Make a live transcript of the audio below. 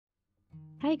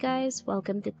Hi guys,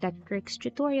 welcome to Tech Tricks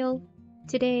tutorial.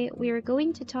 Today we are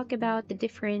going to talk about the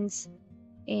difference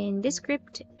in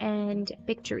Descript and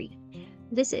Pictory.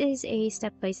 This is a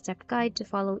step-by-step guide to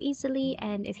follow easily,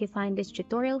 and if you find this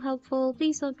tutorial helpful,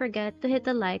 please don't forget to hit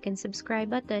the like and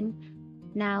subscribe button.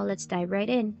 Now let's dive right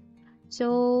in.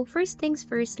 So first things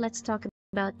first, let's talk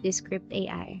about Descript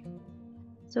AI.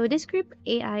 So Descript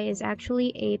AI is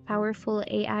actually a powerful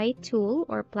AI tool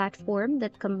or platform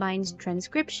that combines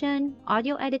transcription,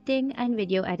 audio editing, and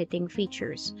video editing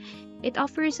features. It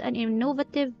offers an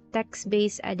innovative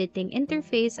text-based editing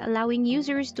interface allowing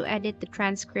users to edit the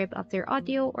transcript of their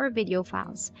audio or video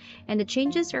files, and the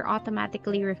changes are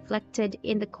automatically reflected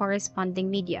in the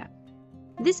corresponding media.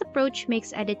 This approach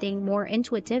makes editing more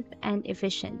intuitive and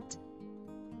efficient.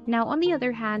 Now, on the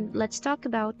other hand, let's talk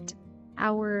about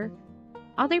our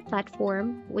other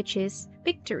platform, which is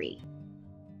Pictory.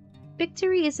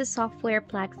 Pictory is a software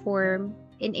platform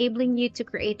enabling you to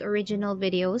create original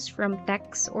videos from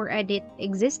text or edit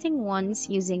existing ones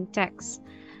using text.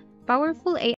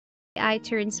 Powerful AI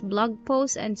turns blog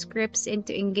posts and scripts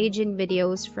into engaging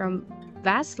videos from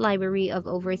vast library of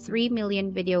over 3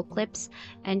 million video clips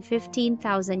and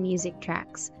 15,000 music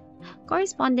tracks.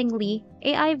 Correspondingly,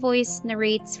 AI voice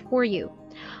narrates for you.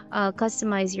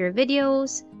 Customize your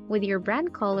videos with your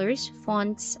brand colors,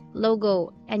 fonts,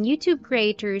 logo, and YouTube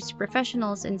creators,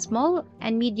 professionals, and small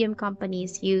and medium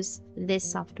companies use this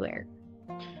software.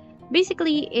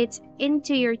 Basically, it's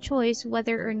into your choice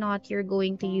whether or not you're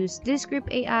going to use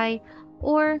Descript AI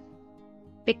or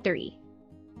Pictory.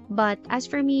 But as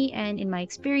for me and in my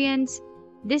experience,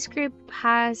 Descript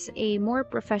has a more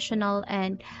professional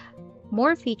and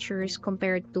more features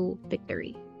compared to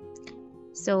Pictory.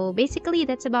 So basically,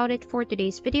 that's about it for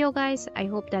today's video, guys. I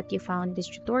hope that you found this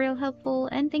tutorial helpful,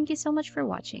 and thank you so much for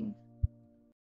watching.